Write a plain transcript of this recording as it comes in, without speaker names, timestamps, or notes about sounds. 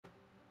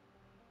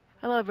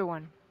Hello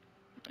everyone.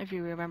 If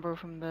you remember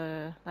from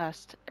the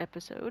last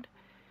episode,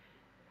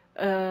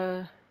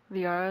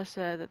 Liara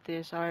said that the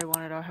Asari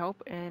wanted our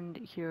help, and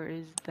here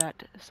is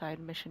that side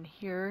mission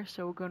here.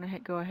 So we're going to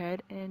go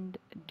ahead and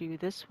do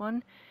this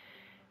one,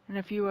 and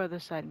a few other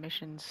side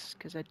missions,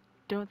 because I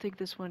don't think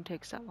this one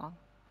takes that long.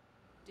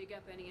 Dig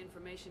up any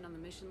information on the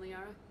mission,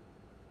 Liara?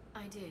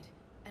 I did,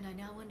 and I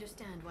now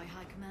understand why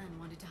High Command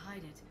wanted to hide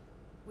it.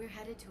 We're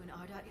headed to an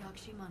Ardat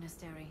Yakshi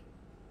monastery.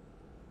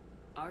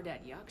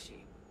 Ardat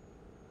Yakshi?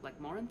 Like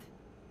Morinth?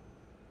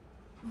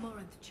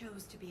 Morinth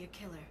chose to be a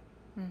killer.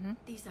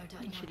 These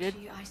Ardat And she did.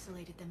 Yakshi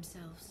isolated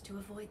themselves to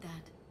avoid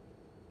that.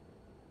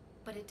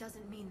 But it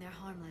doesn't mean they're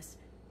harmless.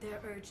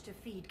 Their urge to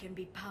feed can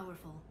be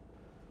powerful.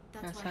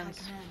 That's That why High sounds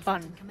Command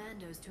fun. sent in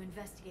commandos to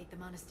investigate the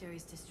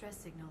monastery's distress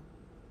signal.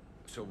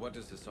 So what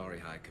does the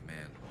Asari High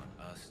Command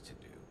want us to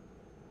do?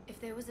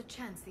 If there was a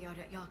chance the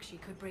Ardat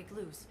Yakshi could break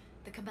loose,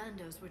 the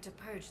commandos were to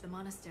purge the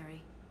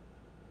monastery.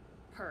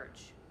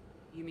 Purge.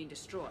 You mean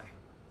destroy?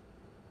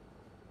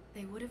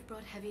 They would have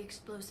brought heavy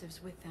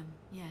explosives with them,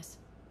 yes.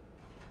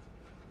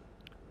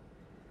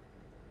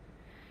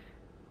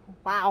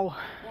 Wow.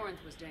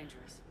 Morinth was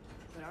dangerous.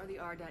 But are the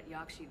Ardat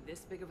Yakshi this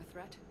big of a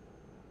threat?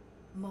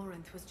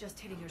 Morinth was just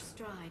hitting her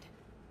stride.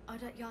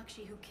 Ardat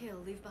Yakshi who kill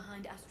leave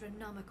behind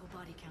astronomical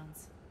body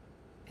counts.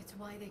 It's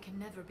why they can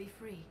never be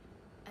free,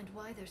 and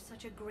why they're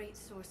such a great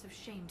source of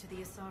shame to the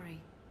Asari.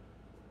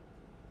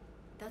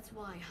 That's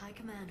why High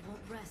Command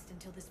won't rest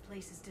until this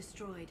place is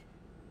destroyed.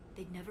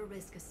 They'd never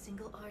risk a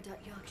single Ardat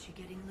Yakshi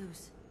getting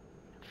loose.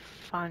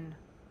 Fun.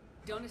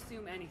 Don't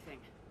assume anything.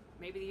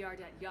 Maybe the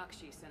Ardat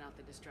Yakshi sent out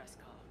the distress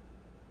call.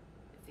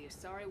 If the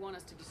Asari want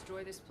us to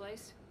destroy this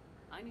place,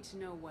 I need to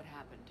know what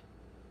happened.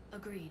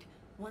 Agreed.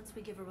 Once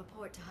we give a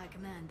report to High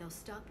Command, they'll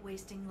stop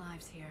wasting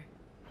lives here.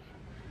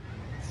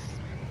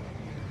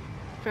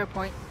 Fair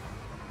point.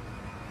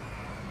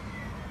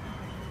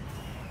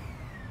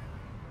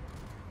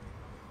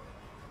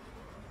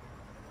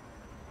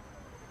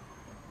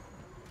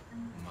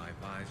 My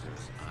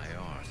visor's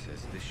IR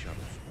says this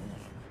shuttle's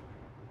warm.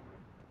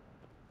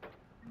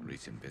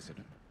 Recent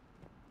visitor?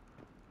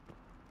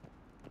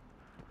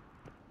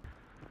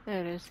 There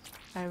it is.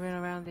 I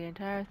ran around the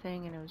entire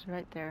thing and it was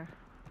right there.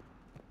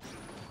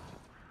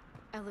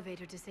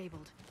 Elevator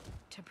disabled.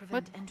 To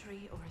prevent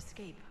entry or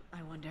escape,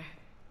 I wonder.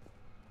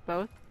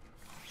 Both?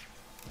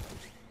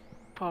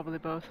 Probably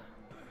both.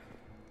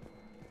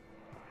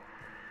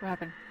 What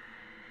happened?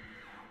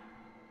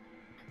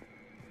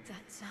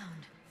 That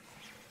sound.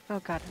 Oh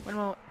god, one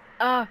moment.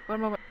 Ah, one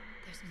moment.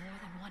 There's more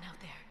than one out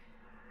there.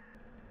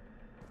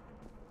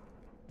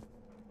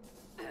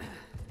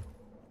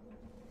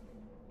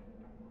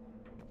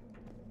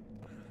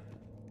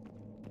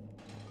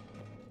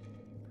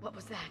 What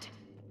was that?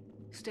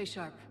 Stay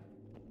sharp.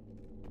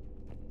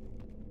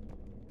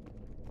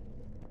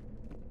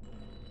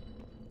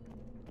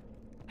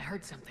 I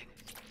heard something.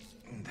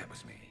 That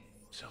was me.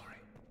 Sorry.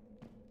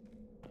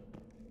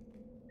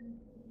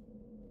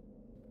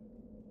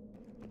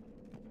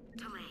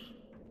 Delay.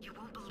 You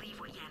won't believe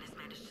what Yan has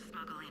managed to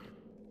smuggle in.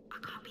 A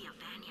copy of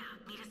Vanya.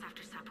 Meet us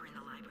after supper in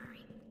the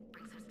library.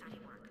 Bring some study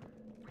work.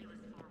 Reel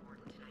is floor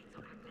warden tonight, so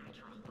act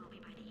natural. We'll be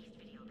by the East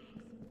Video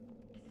Banks.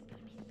 This is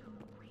gonna be so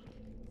great.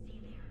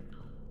 See you there.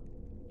 Oh,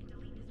 and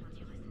delete this once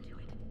you listen to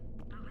it.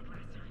 Not like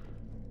last time.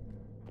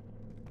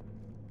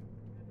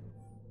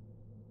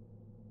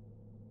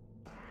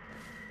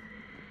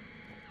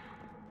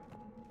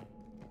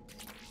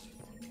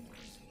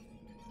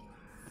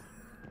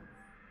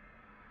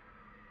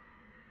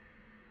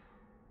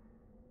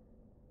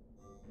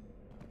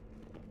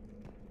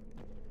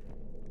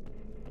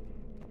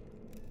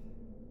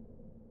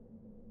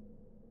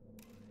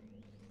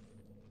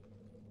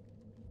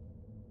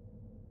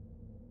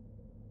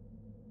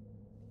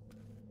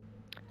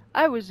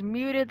 I was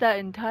muted that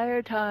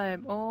entire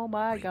time. Oh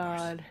my Reapers.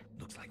 god.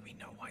 Looks like we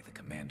know why the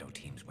commando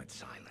teams went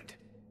silent.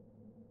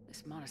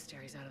 This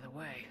monastery's out of the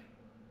way.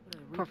 What do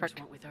the Reapers Perfect.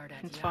 want with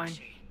Ardat It's fine.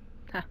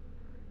 Yakshi?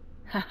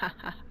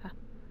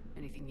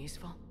 Anything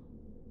useful?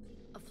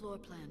 A floor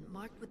plan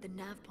marked with the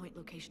nav point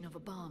location of a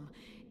bomb.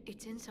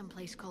 It's in some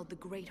place called the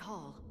Great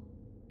Hall.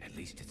 At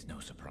least it's no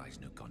surprise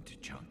Nuke gone to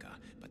Chunka,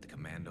 but the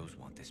commandos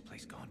want this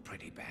place gone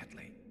pretty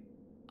badly.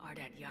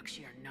 Ardat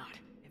Yakshi or not,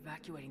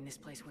 evacuating this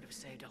place would have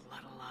saved a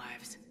lot of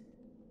lives.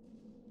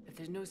 If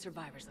there's no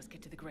survivors, let's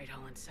get to the Great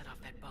Hall and set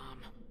off that bomb.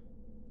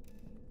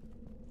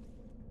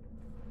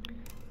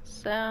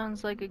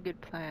 Sounds like a good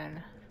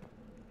plan.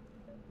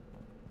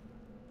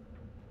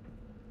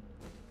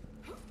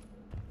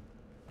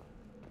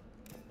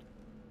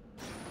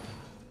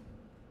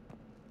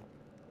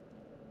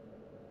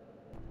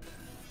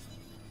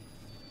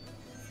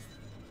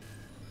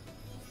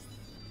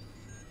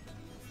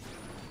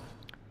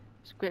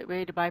 It's a great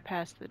way to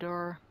bypass the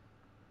door.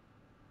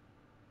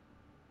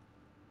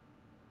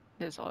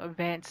 This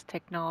advanced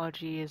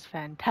technology is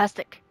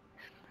fantastic.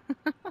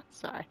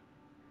 Sorry.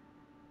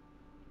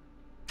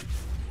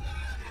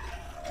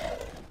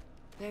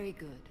 Very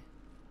good.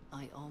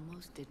 I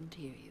almost didn't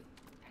hear you.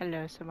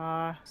 Hello,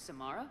 Samara.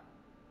 Samara?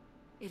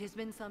 It has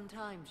been some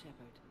time,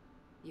 Shepard.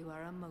 You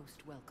are a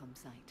most welcome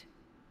sight.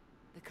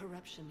 The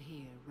corruption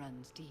here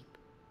runs deep.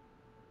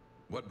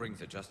 What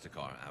brings a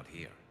Justicar out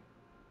here?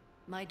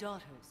 My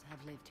daughters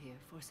have lived here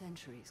for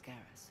centuries,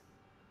 Garrus.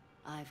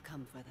 I've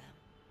come for them.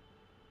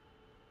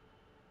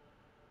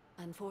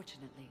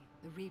 Unfortunately,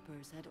 the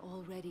Reapers had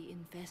already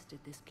infested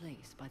this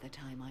place by the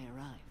time I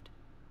arrived.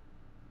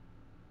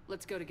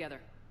 Let's go together.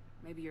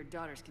 Maybe your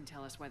daughters can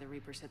tell us why the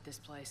Reapers hit this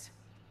place.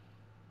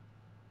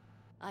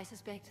 I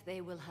suspect they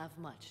will have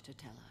much to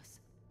tell us.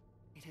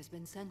 It has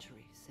been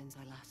centuries since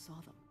I last saw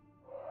them.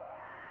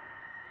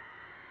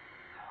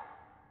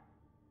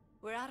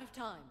 We're out of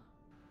time.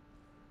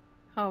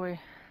 Oh wait,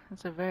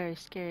 that's a very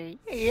scary.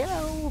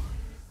 Yo!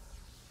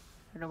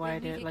 I don't know why I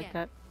did it like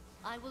that.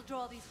 I will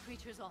draw these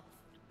creatures off.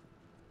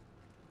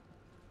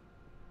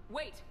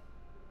 Wait!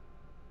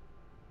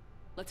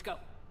 Let's go.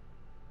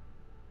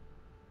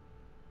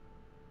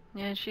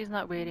 Yeah, she's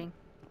not waiting.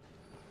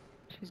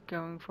 She's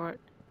going for it.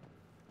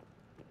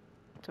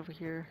 It's over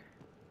here.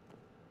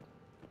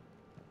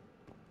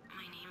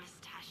 My name is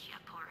Tashia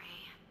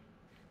Porre.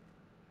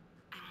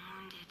 I'm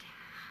wounded.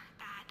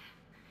 Bad.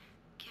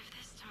 Give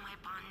this to my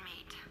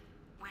bondmate,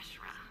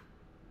 Weshra.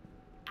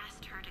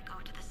 Asked her to go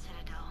to the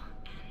Citadel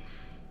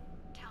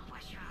and tell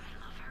Weshra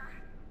I love her.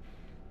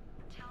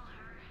 Tell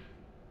her.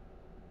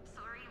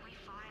 Sorry we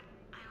fought.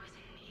 I was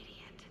an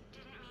idiot.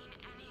 Didn't mean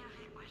any of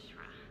it,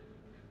 Weshra.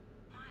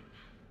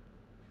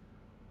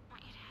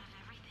 Want you to have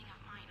everything of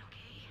mine,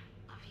 okay?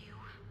 Love you.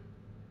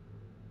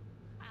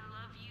 I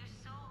love you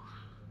so.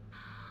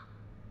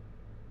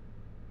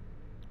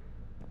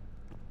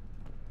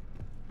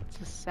 It's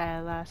a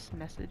sad last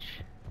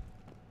message.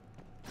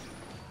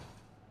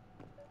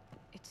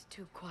 It's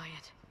too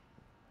quiet.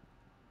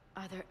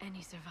 Are there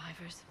any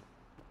survivors?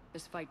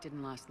 This fight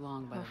didn't last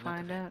long by We'll the look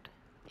find of it. out.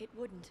 It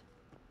wouldn't.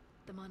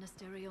 The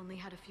monastery only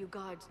had a few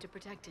guards to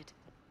protect it,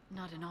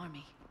 not an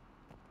army.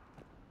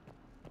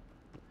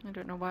 I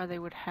don't know why they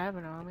would have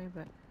an army,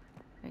 but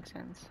makes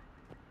sense.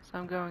 So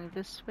I'm going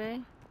this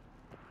way.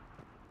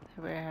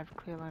 That way I have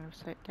clear line of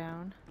sight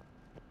down.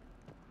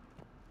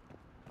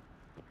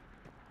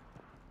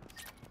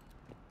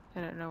 I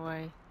don't know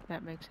why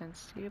that makes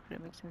sense to you, but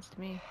it makes sense to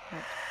me.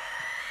 Right.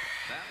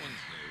 That one's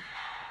new.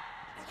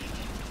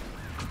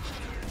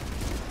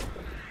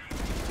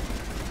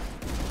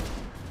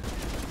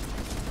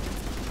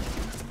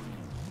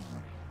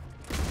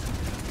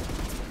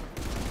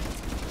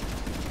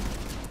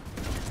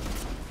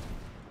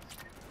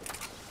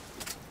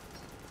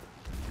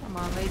 Come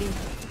on, lady.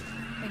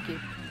 Thank you.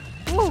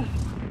 Woo!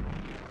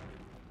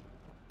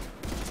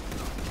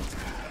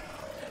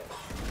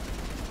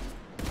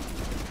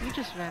 You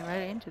just ran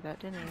right into that,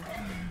 didn't you?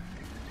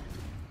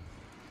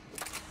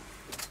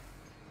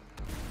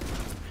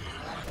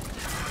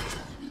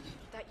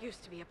 That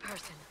used to be a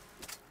person.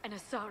 An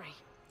Asari.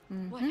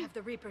 Mm-hmm. What have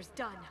the Reapers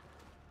done?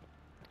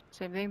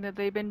 Same thing that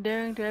they've been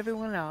doing to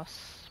everyone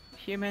else.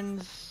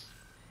 Humans,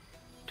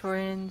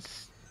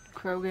 Torians,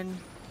 Krogan,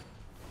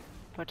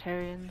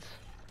 Portarians.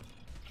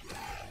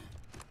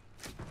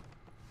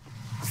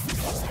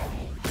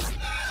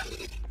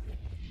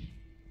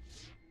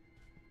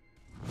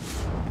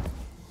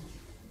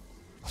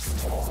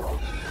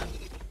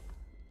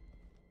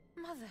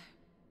 Mother,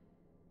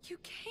 you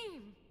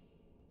came.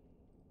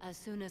 As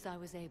soon as I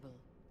was able.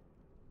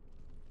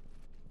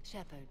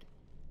 Shepherd,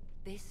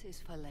 this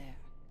is Falere,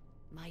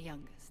 my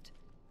youngest.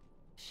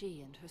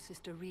 She and her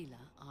sister Rila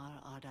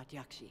are Ardat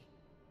Yakshi.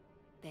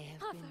 They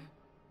have been...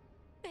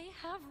 They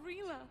have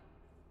Rila.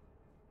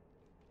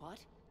 What?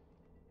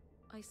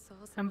 I saw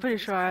some I'm of pretty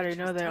those sure I already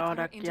creatures know they're taking her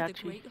Ardat into the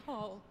Yakshi. Great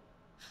Hall.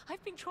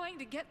 I've been trying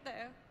to get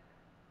there.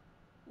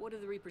 What are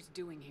the Reapers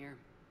doing here?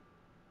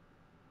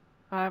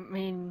 I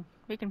mean,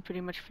 we can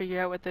pretty much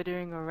figure out what they're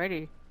doing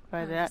already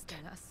by that.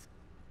 Harvesting us.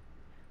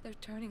 They're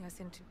turning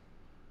us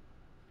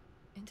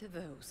into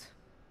those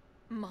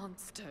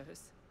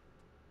monsters.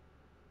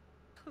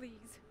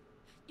 Please,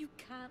 you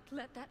can't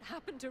let that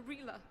happen to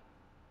Rila.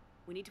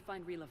 We need to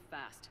find Rila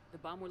fast. The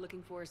bomb we're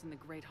looking for is in the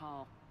Great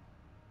Hall.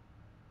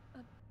 A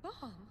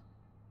bomb?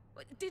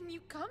 What, didn't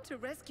you come to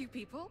rescue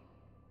people?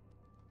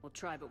 We'll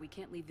try, but we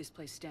can't leave this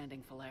place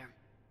standing, Falere.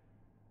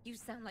 You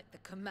sound like the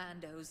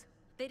commandos.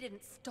 They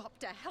didn't stop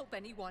to help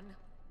anyone.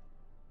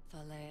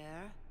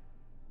 Falere?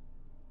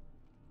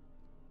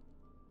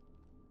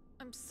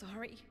 I'm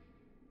sorry.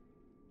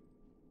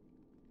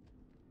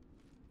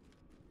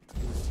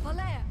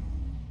 Falere!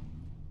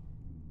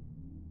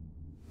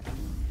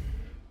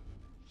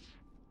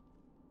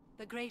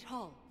 The Great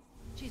Hall.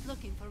 She's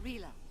looking for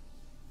Rila.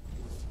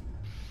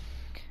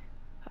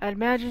 I'd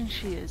imagine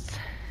she is.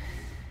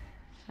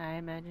 I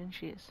imagine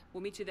she is.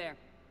 We'll meet you there.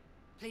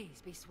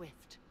 Please be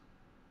swift.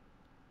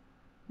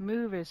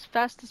 Move as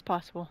fast as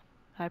possible.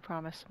 I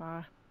promise,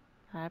 Samara.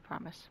 I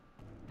promise.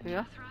 Here we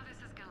go. Throughout this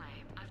is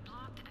Galay. I've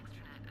blocked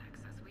extranet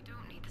access. We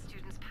don't need the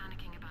students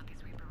panicking about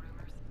these Reaper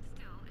rumors.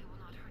 Still, it will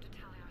not hurt to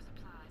tally our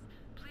supplies.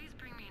 Please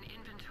bring me an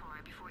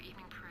inventory before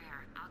evening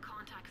prayer. I'll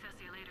contact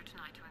Cessia later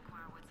tonight to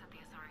inquire what sent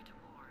the Asari to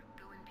war.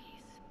 Go in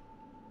peace.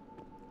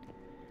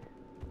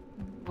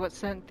 what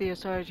sent the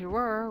Asari to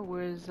war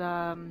was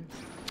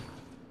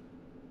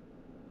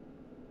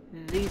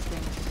these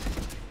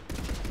things.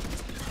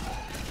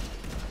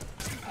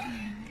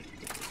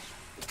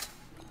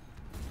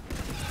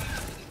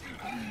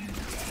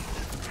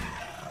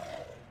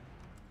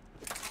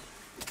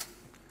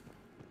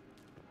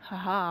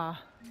 Haha.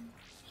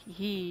 Hee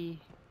hee.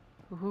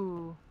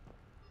 Woohoo.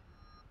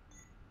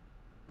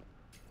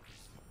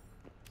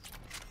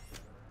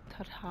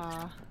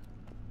 Ta-ta.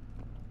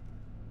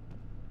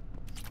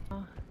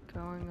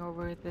 Going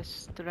over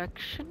this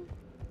direction.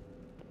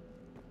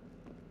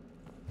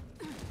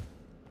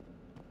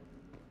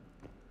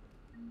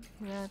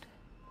 Yet.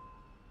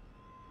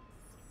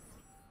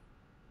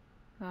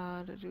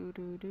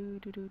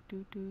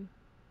 Do.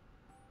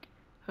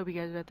 Hope you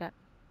guys read that.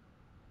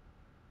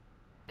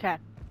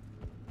 Cat.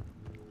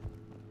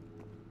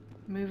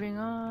 Moving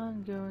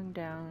on, going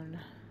down.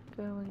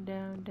 Going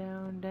down,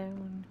 down,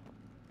 down.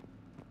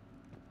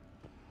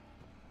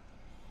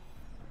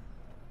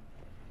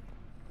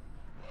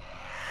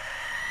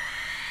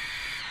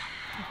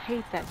 I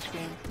hate that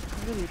scream.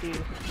 I really do.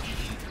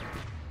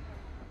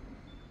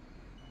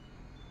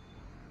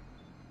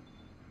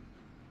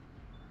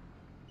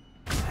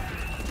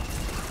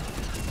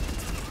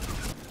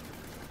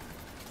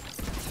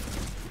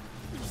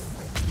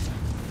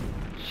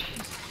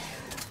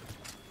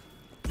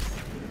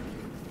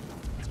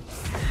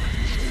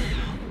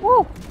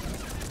 Woo!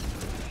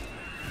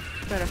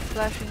 Got a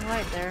flashing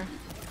light there.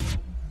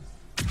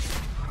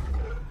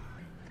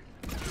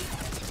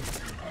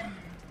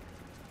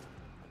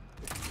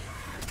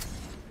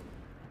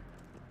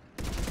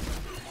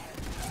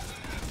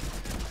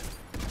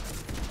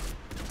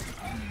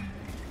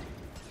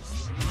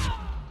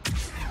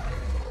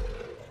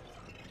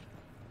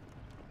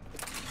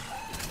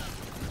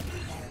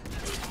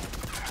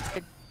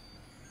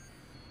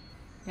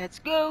 Let's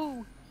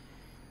go!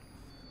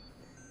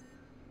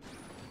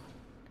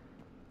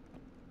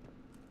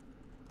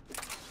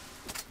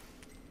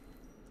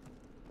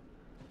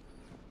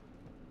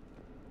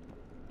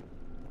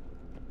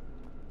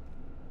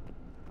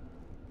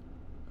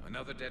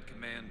 Another dead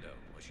commando.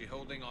 Was she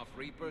holding off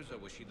Reapers or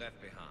was she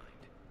left behind?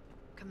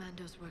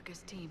 Commandos work as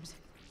teams.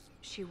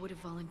 She would have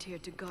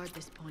volunteered to guard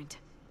this point.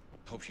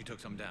 Hope she took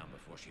some down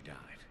before she died.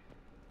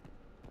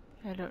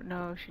 I don't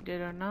know if she did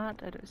or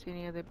not. I don't see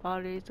any other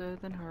bodies other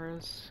than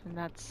hers, and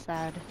that's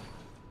sad.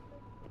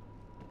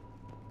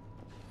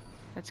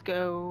 Let's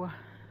go.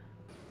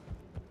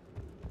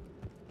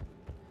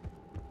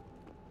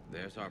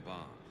 There's our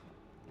bomb.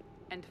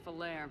 And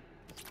Falere.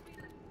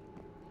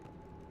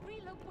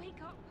 Rila,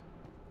 wake up!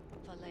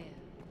 Falea,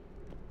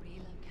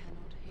 Rila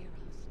cannot hear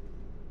us.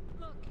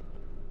 Look,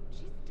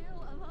 she's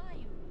still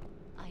alive.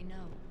 I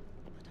know,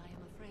 but I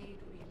am afraid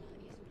Rila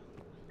is not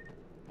well.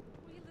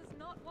 Rila's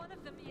not one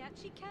of them yet.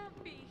 She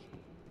can't be.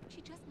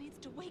 She just needs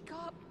to wake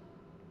up.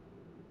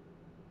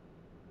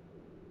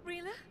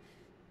 Rila?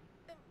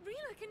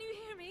 Rila, can you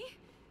hear me?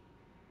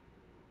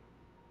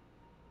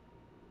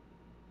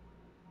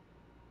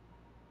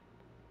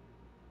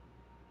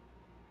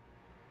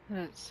 That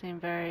doesn't seem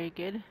very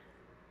good.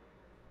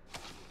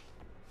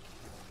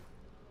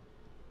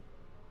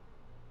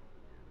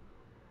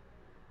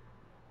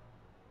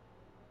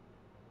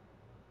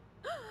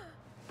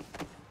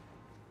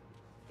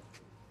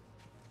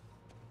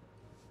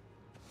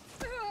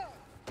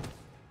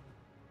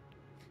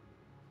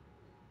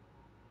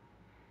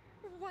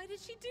 Why did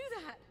she do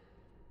that?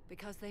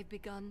 Because they've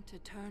begun to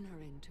turn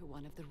her into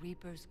one of the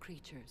Reaper's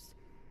creatures.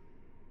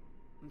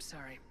 I'm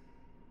sorry.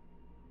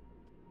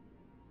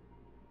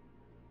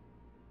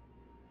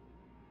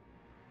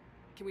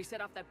 Can we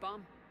set off that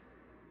bomb?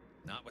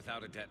 Not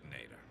without a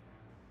detonator.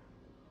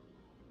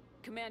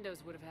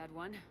 Commandos would have had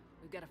one.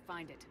 We've got to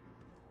find it.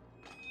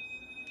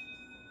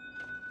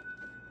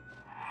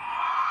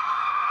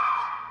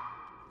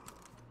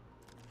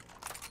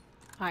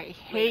 I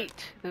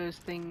hate those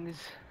things.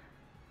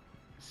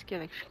 Scare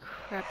the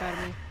crap out of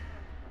me.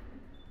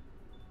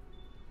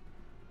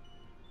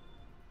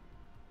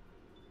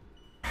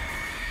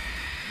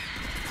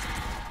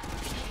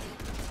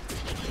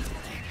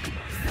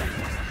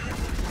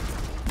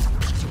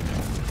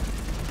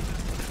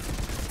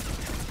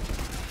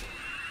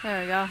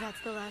 There we go.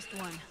 That's the last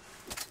one.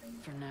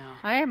 For now.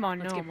 I am on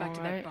Let's get normal, back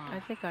to that right? bomb. I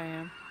think I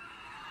am.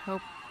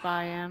 Hope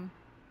I am.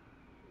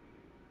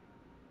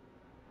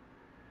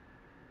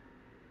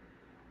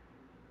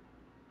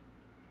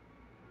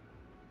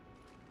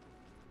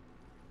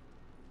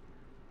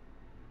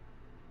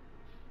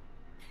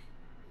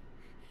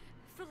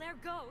 Falere,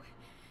 go!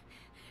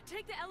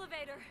 Take the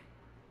elevator!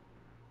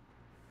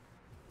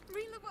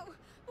 Rila,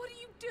 what are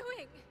you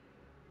doing?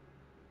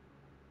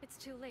 It's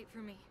too late for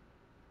me.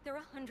 There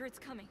are hundreds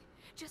coming.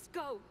 Just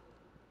go!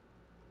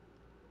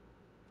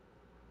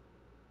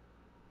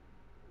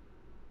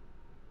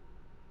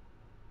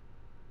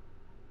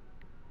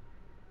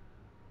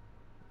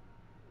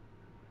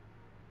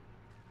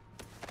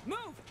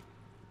 Move!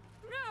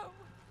 No!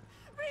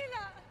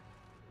 Rila!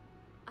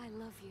 I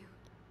love you.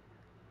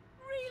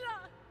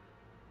 Rila!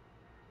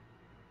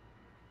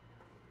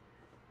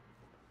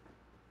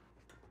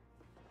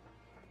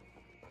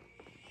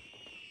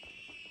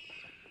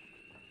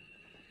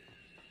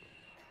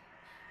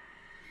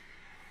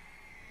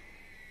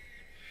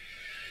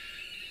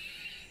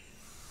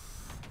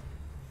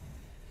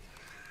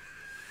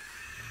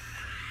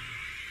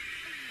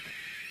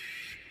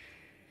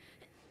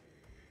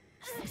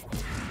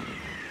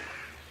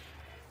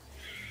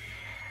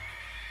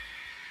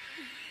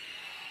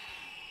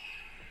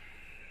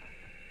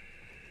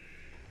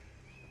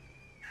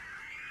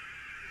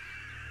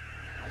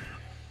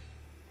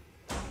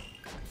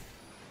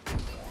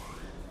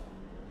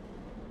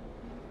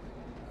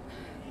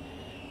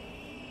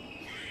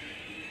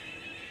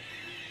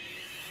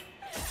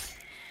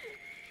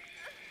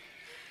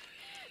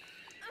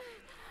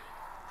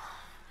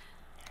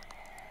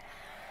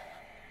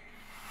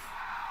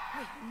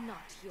 We're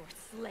not your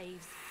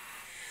slaves.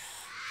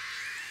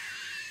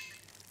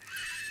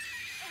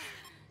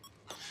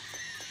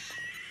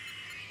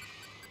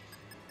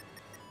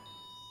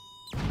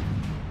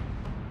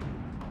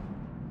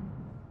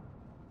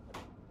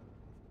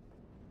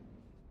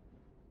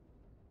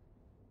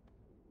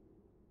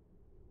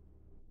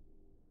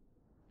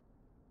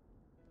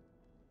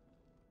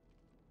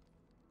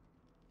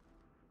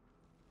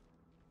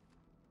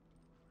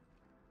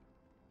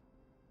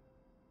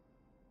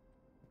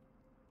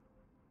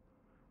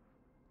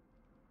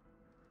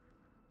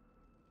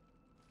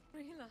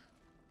 Rila,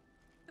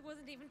 there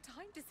wasn't even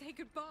time to say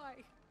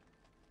goodbye.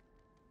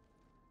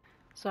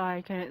 Sorry,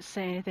 I couldn't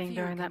say anything Few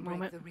during that can break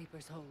moment. the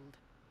Reaper's hold.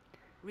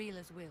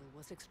 Rila's will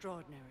was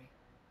extraordinary,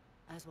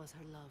 as was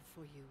her love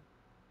for you.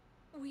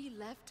 We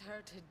left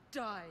her to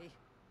die.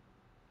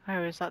 I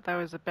always thought that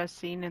was the best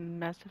scene in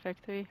Mass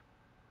Effect 3.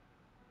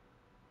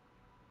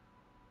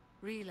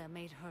 Rila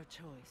made her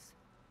choice,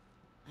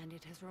 and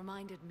it has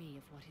reminded me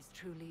of what is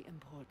truly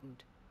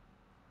important.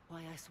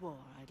 Why I swore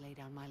I'd lay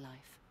down my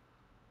life.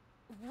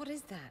 What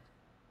is that?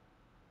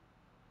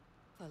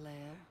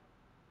 Falair,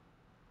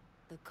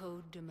 the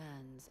code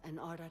demands an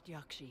Ardat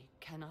Yakshi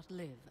cannot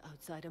live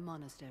outside a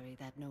monastery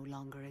that no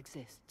longer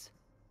exists.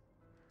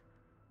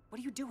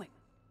 What are you doing?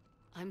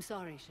 I'm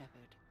sorry,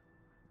 Shepard.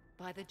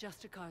 By the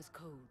Justicar's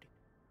code,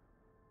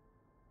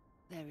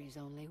 there is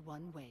only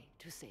one way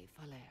to save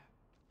Falair.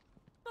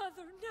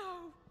 Mother,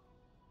 no!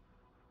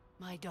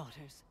 My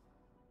daughters,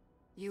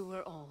 you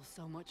were all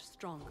so much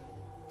stronger.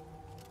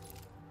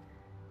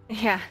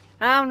 Yeah,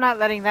 I'm not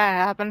letting that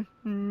happen.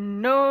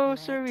 No Let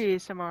siree,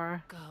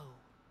 Samara. Go.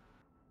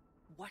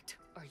 What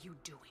are you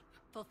doing?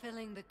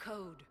 Fulfilling the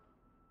code.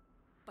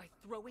 By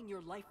throwing your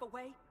life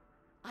away?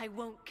 I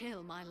won't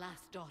kill my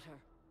last daughter.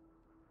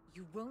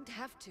 You won't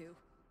have to.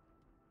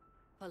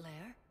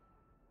 Falair?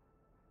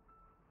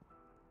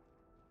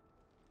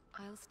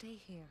 I'll stay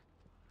here.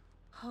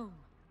 Home.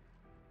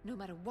 No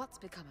matter what's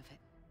become of it.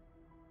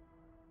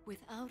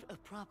 Without a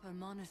proper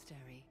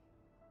monastery,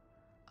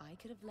 I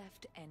could have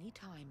left any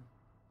time.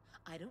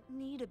 I don't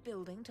need a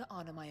building to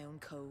honor my own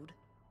code.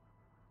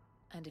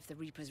 And if the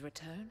Reapers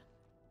return,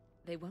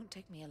 they won't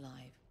take me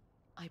alive.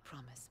 I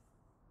promise.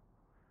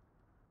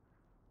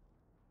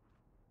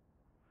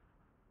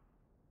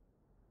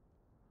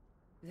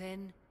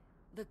 then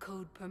the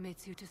code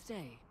permits you to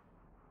stay,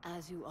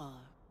 as you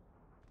are.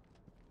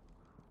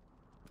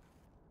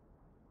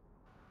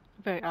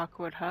 Very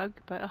awkward hug,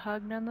 but a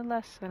hug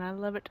nonetheless, and I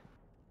love it.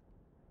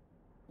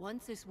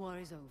 Once this war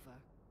is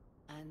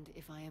over, and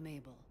if I am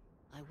able,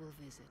 I will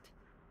visit,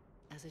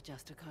 as a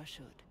Justicar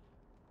should.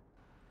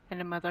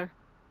 And a mother.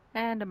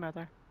 And a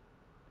mother.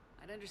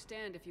 I'd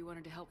understand if you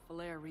wanted to help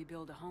Falair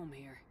rebuild a home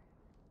here.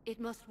 It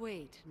must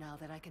wait now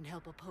that I can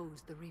help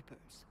oppose the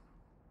Reapers.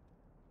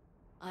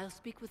 I'll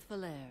speak with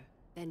Falair,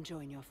 then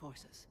join your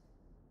forces.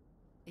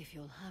 If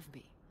you'll have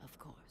me, of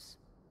course.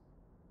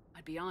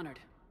 I'd be honored.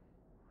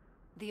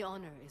 The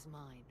honor is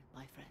mine,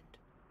 my friend.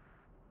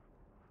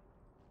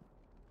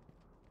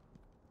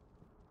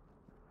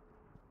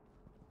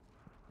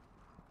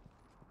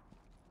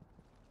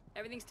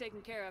 Everything's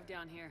taken care of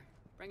down here.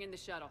 Bring in the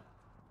shuttle.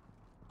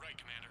 Right,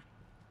 Commander.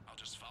 I'll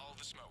just follow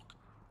the smoke.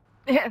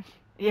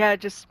 Yeah,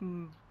 just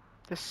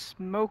the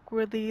smoke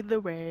will lead the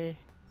way.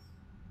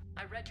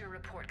 I read your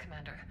report,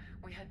 Commander.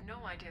 We had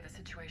no idea the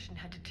situation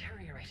had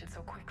deteriorated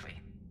so quickly.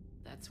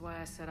 That's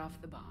why I set off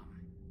the bomb.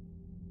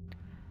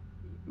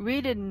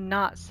 We did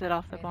not set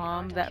off the May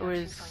bomb. Ardat That Yakshi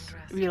was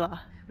find rest. Rila. What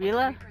the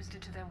Rila? Reapers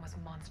did to them was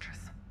monstrous.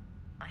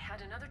 I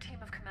had another team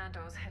of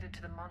commandos headed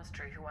to the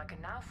monastery who I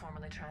can now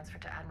formally transfer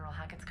to Admiral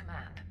Hackett's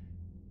command.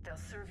 They'll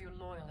serve you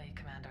loyally,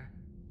 Commander.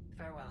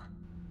 Farewell.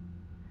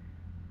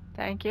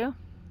 Thank you.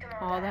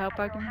 All the help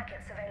I can.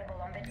 Hackett's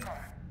available on Bitcom.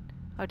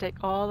 I'll take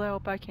all the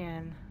help I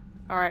can.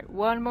 Alright,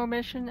 one more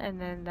mission and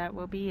then that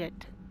will be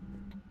it.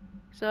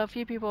 So a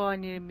few people I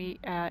need to meet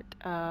at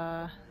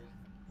the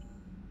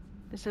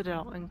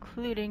Citadel,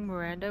 including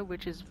Miranda,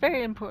 which is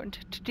very important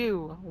to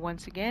do.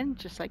 Once again,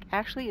 just like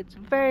Ashley, it's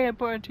very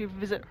important to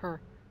visit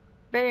her.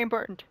 Very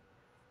important.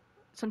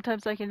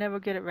 Sometimes I can never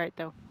get it right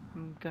though.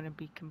 I'm gonna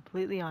be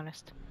completely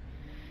honest.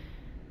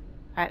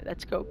 Alright,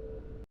 let's go.